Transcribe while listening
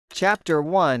Chapter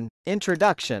 1,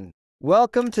 Introduction.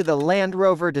 Welcome to the Land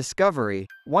Rover Discovery,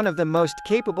 one of the most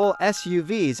capable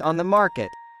SUVs on the market.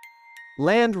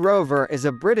 Land Rover is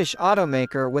a British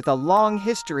automaker with a long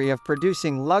history of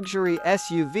producing luxury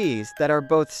SUVs that are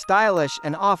both stylish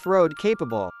and off-road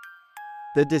capable.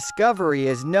 The Discovery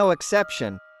is no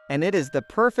exception, and it is the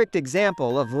perfect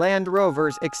example of Land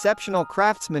Rover's exceptional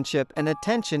craftsmanship and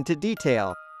attention to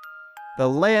detail. The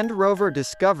Land Rover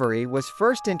Discovery was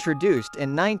first introduced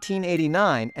in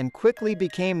 1989 and quickly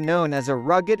became known as a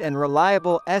rugged and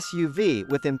reliable SUV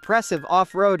with impressive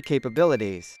off-road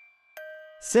capabilities.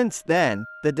 Since then,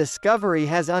 the Discovery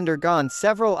has undergone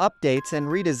several updates and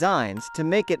redesigns to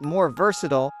make it more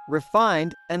versatile,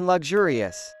 refined, and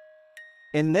luxurious.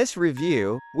 In this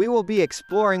review, we will be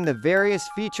exploring the various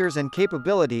features and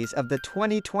capabilities of the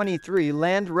 2023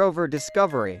 Land Rover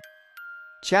Discovery.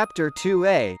 Chapter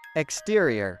 2A,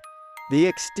 Exterior. The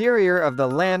exterior of the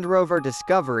Land Rover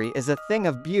Discovery is a thing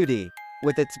of beauty,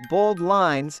 with its bold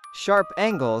lines, sharp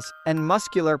angles, and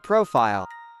muscular profile.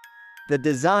 The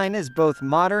design is both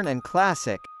modern and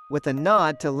classic, with a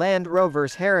nod to Land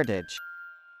Rover's heritage.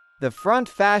 The front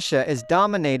fascia is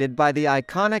dominated by the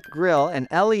iconic grille and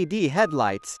LED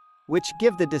headlights, which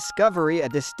give the Discovery a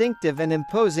distinctive and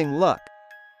imposing look.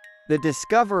 The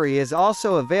Discovery is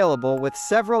also available with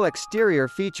several exterior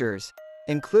features,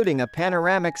 including a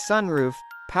panoramic sunroof,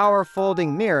 power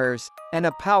folding mirrors, and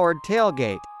a powered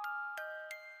tailgate.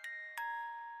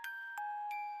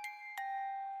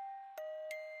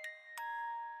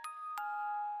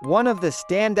 One of the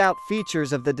standout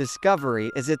features of the Discovery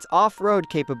is its off-road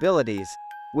capabilities,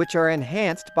 which are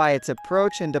enhanced by its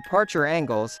approach and departure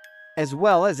angles, as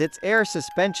well as its air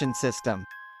suspension system.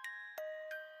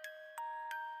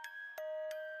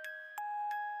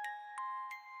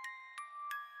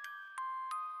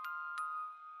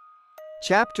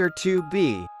 Chapter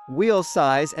 2B, Wheel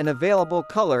Size and Available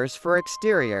Colors for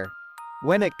Exterior.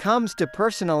 When it comes to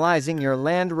personalizing your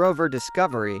Land Rover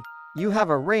Discovery, you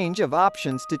have a range of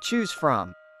options to choose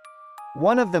from.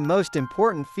 One of the most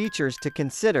important features to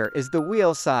consider is the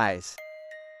wheel size.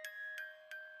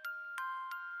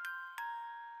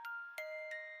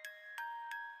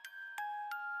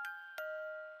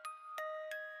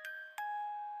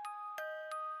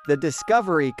 The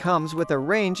Discovery comes with a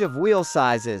range of wheel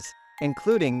sizes,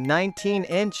 including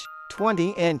 19-inch,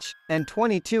 20-inch, and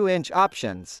 22-inch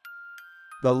options.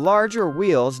 The larger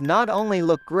wheels not only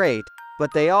look great,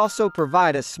 but they also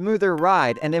provide a smoother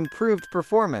ride and improved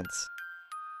performance.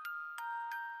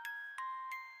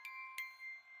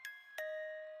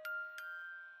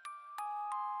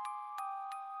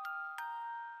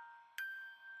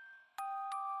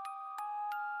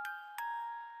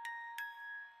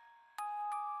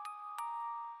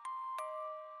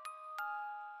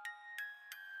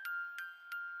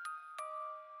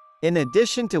 In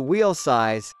addition to wheel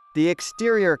size, the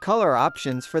exterior color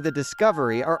options for the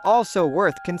Discovery are also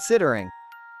worth considering.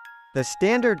 The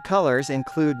standard colors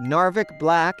include Narvik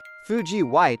Black, Fuji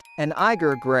White, and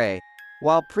Eiger Gray,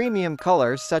 while premium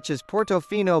colors such as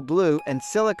Portofino Blue and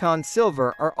Silicon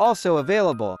Silver are also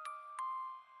available.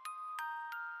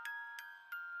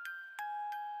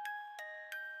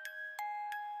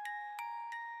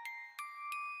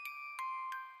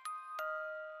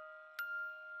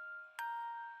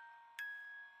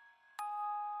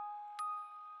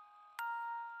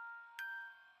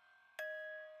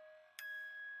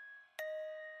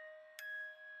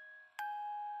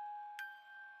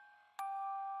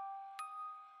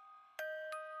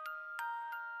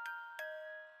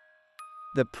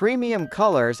 The premium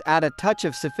colors add a touch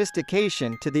of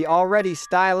sophistication to the already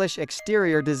stylish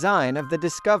exterior design of the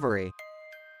Discovery.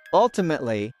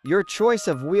 Ultimately, your choice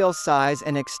of wheel size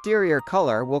and exterior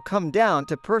color will come down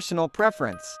to personal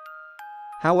preference.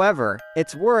 However,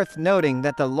 it's worth noting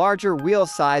that the larger wheel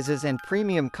sizes and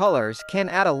premium colors can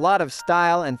add a lot of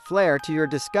style and flair to your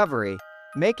Discovery,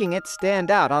 making it stand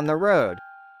out on the road.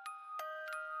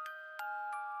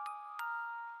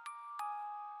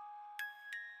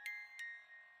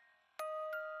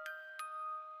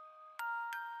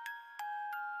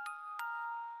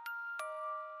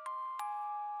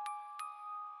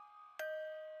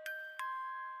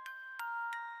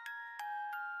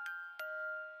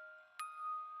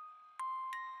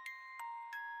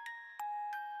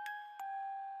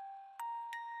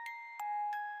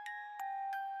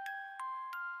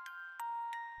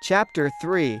 Chapter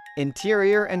 3,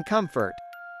 Interior and Comfort.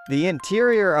 The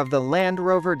interior of the Land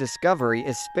Rover Discovery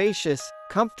is spacious,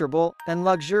 comfortable, and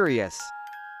luxurious.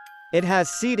 It has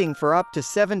seating for up to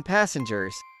 7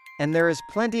 passengers, and there is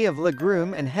plenty of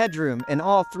legroom and headroom in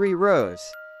all 3 rows.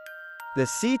 The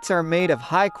seats are made of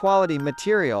high-quality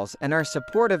materials and are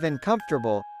supportive and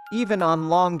comfortable, even on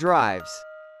long drives.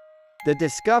 The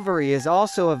Discovery is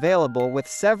also available with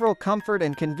several comfort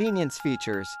and convenience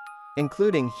features,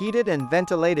 including heated and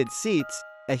ventilated seats,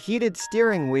 a heated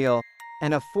steering wheel,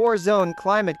 and a 4-zone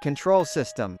climate control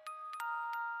system.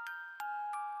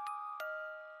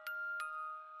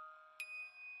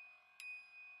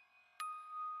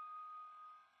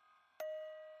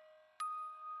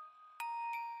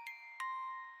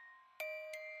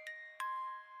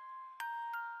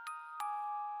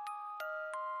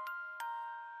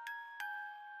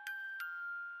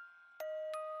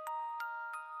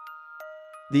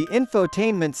 The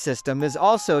infotainment system is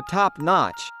also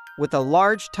top-notch, with a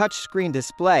large touchscreen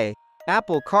display,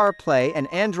 Apple CarPlay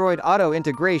and Android Auto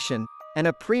integration, and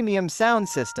a premium sound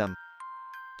system.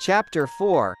 Chapter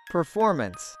 4: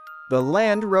 Performance. The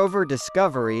Land Rover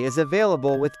Discovery is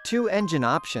available with two engine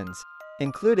options,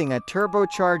 including a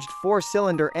turbocharged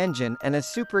 4-cylinder engine and a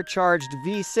supercharged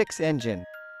V6 engine.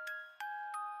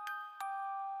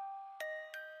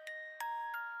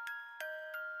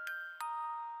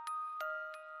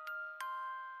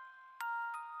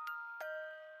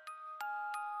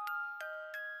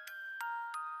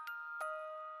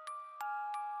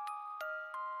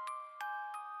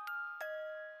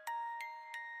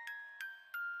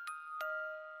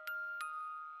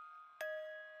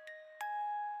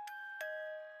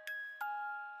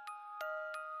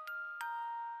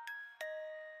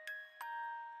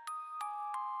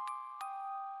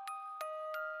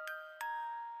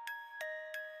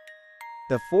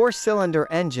 The 4-cylinder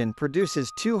engine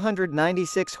produces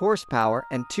 296 horsepower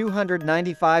and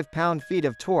 295 pound-feet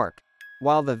of torque,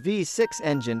 while the V6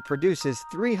 engine produces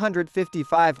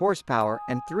 355 horsepower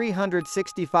and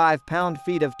 365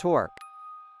 pound-feet of torque.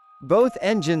 Both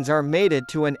engines are mated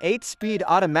to an 8-speed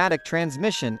automatic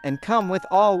transmission and come with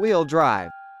all-wheel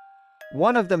drive.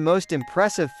 One of the most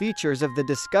impressive features of the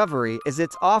Discovery is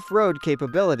its off-road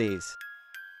capabilities.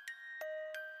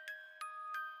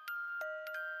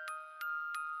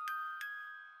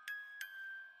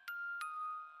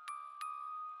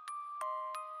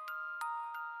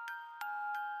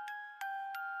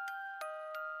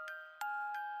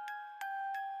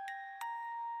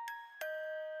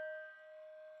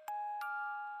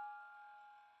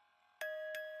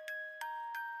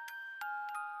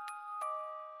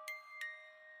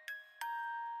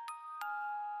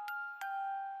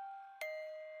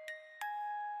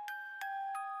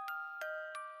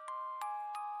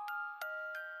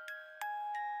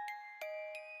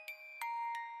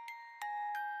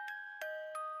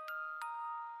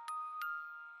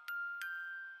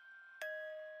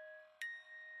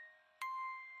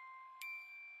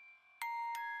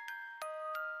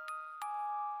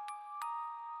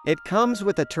 It comes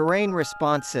with a terrain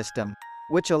response system,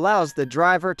 which allows the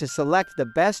driver to select the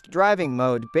best driving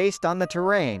mode based on the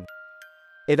terrain.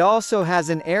 It also has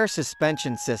an air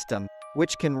suspension system,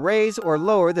 which can raise or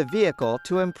lower the vehicle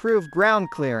to improve ground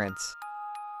clearance.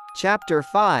 Chapter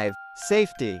 5: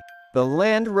 Safety. The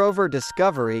Land Rover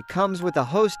Discovery comes with a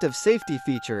host of safety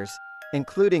features,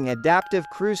 including adaptive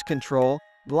cruise control,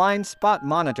 blind spot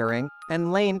monitoring,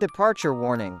 and lane departure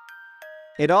warning.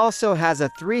 It also has a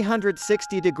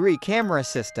 360-degree camera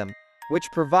system,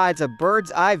 which provides a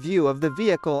bird's-eye view of the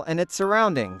vehicle and its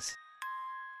surroundings.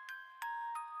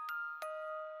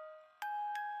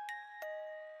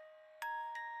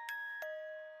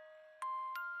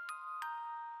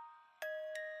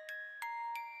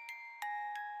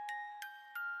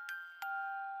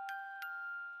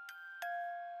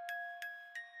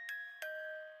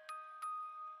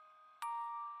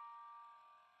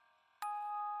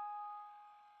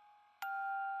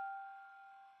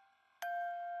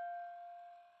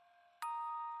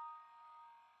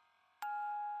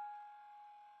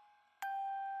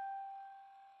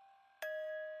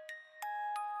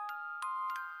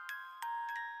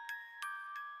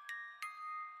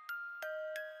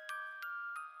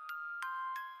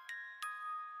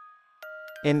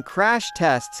 In crash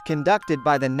tests conducted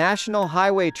by the National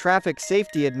Highway Traffic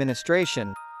Safety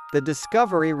Administration, the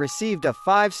Discovery received a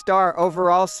 5-star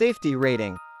overall safety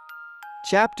rating.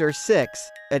 Chapter 6: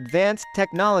 Advanced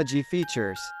Technology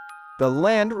Features. The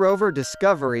Land Rover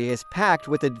Discovery is packed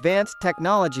with advanced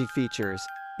technology features,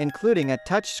 including a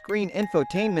touchscreen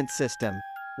infotainment system,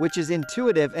 which is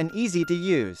intuitive and easy to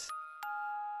use.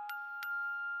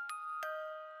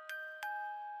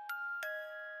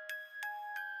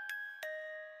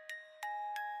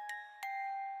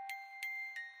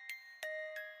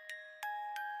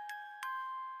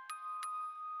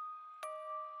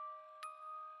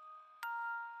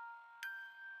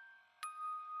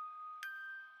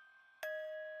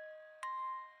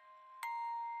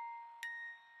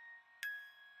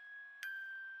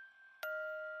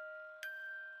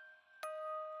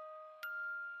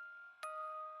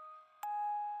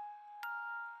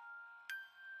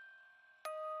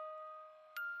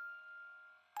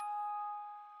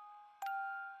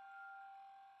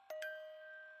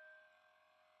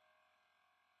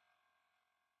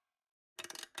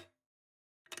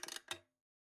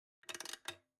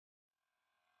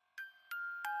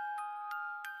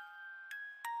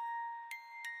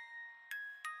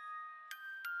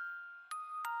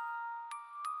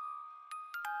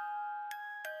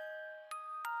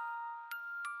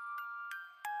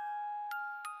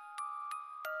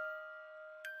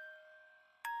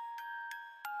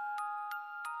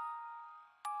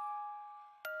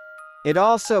 It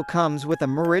also comes with a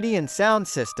Meridian sound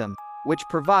system, which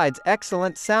provides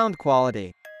excellent sound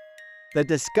quality. The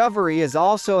Discovery is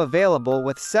also available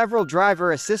with several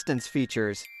driver assistance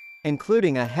features,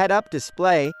 including a head-up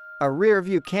display, a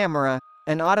rear-view camera,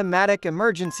 and automatic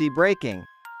emergency braking.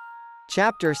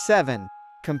 Chapter 7.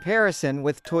 Comparison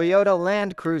with Toyota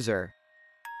Land Cruiser.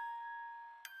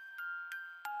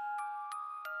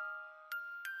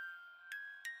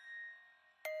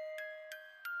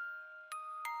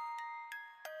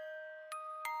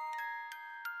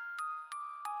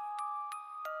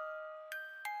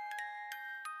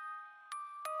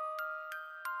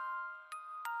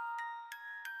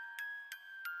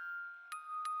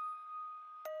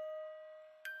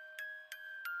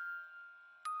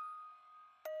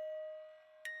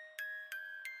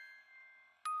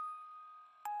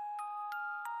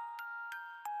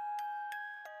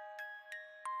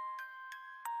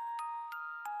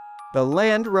 The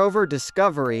Land Rover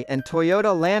Discovery and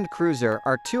Toyota Land Cruiser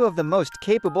are two of the most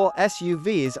capable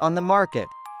SUVs on the market.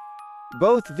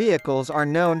 Both vehicles are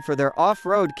known for their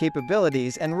off-road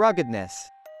capabilities and ruggedness.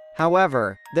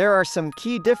 However, there are some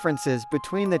key differences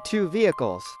between the two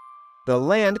vehicles. The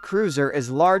Land Cruiser is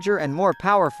larger and more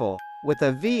powerful, with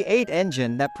a V8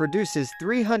 engine that produces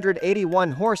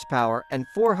 381 horsepower and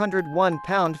 401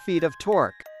 pound-feet of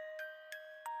torque.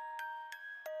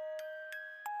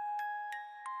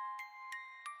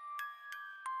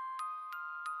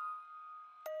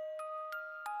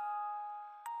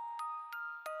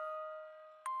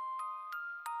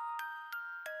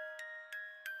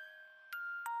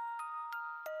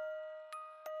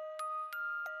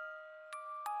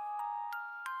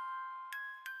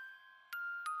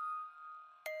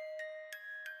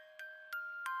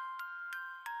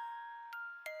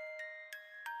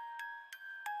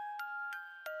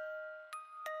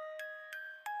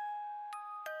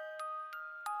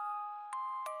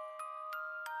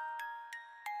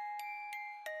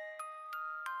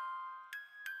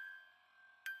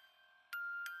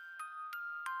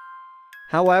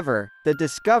 However, the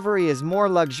Discovery is more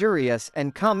luxurious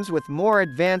and comes with more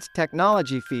advanced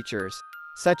technology features,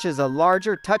 such as a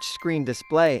larger touchscreen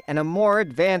display and a more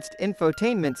advanced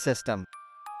infotainment system.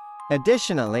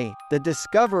 Additionally, the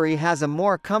Discovery has a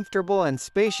more comfortable and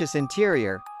spacious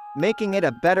interior, making it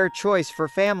a better choice for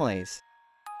families.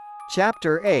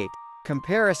 Chapter 8.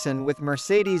 Comparison with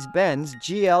Mercedes-Benz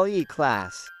GLE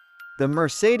Class. The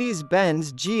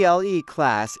Mercedes-Benz GLE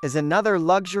Class is another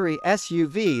luxury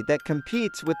SUV that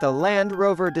competes with the Land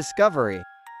Rover Discovery.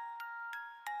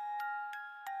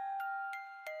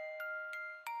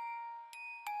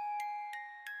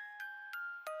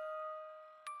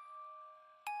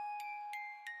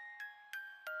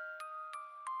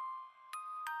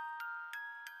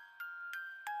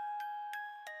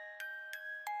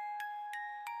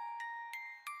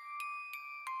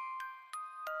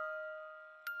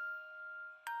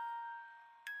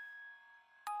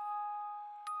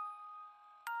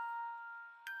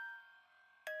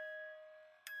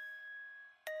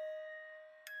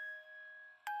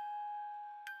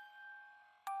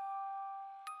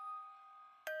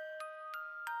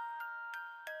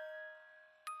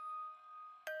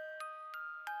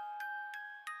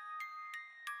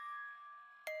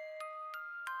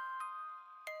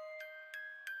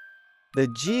 The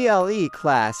GLE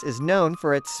Class is known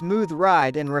for its smooth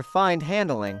ride and refined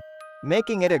handling,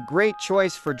 making it a great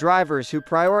choice for drivers who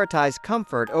prioritize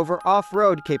comfort over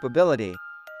off-road capability.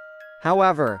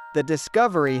 However, the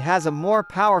Discovery has a more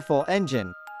powerful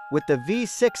engine, with the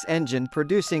V6 engine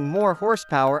producing more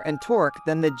horsepower and torque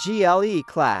than the GLE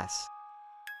Class.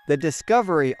 The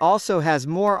Discovery also has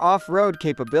more off-road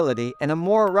capability and a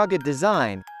more rugged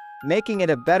design, making it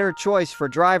a better choice for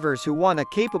drivers who want a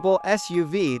capable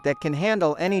SUV that can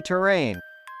handle any terrain.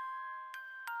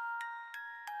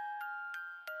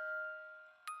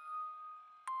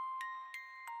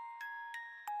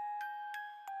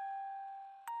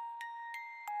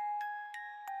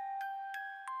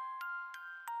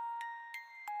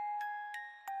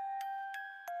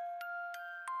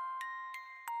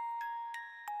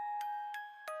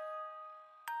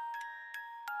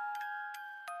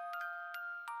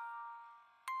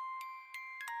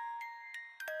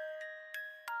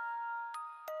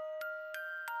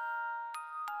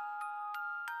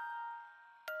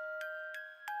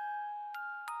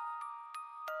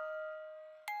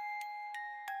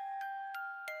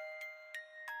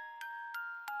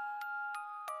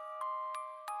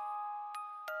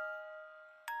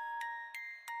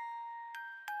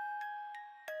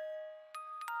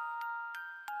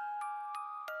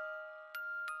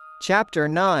 Chapter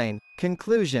 9.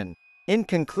 Conclusion. In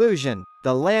conclusion,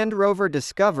 the Land Rover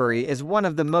Discovery is one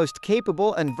of the most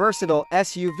capable and versatile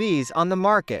SUVs on the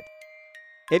market.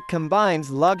 It combines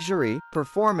luxury,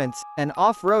 performance, and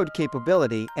off-road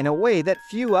capability in a way that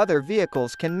few other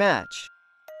vehicles can match.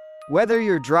 Whether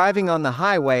you're driving on the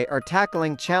highway or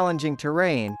tackling challenging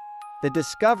terrain, the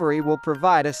Discovery will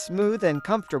provide a smooth and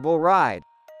comfortable ride.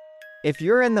 If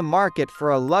you're in the market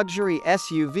for a luxury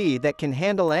SUV that can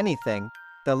handle anything,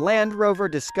 the Land Rover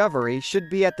Discovery should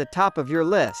be at the top of your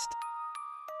list.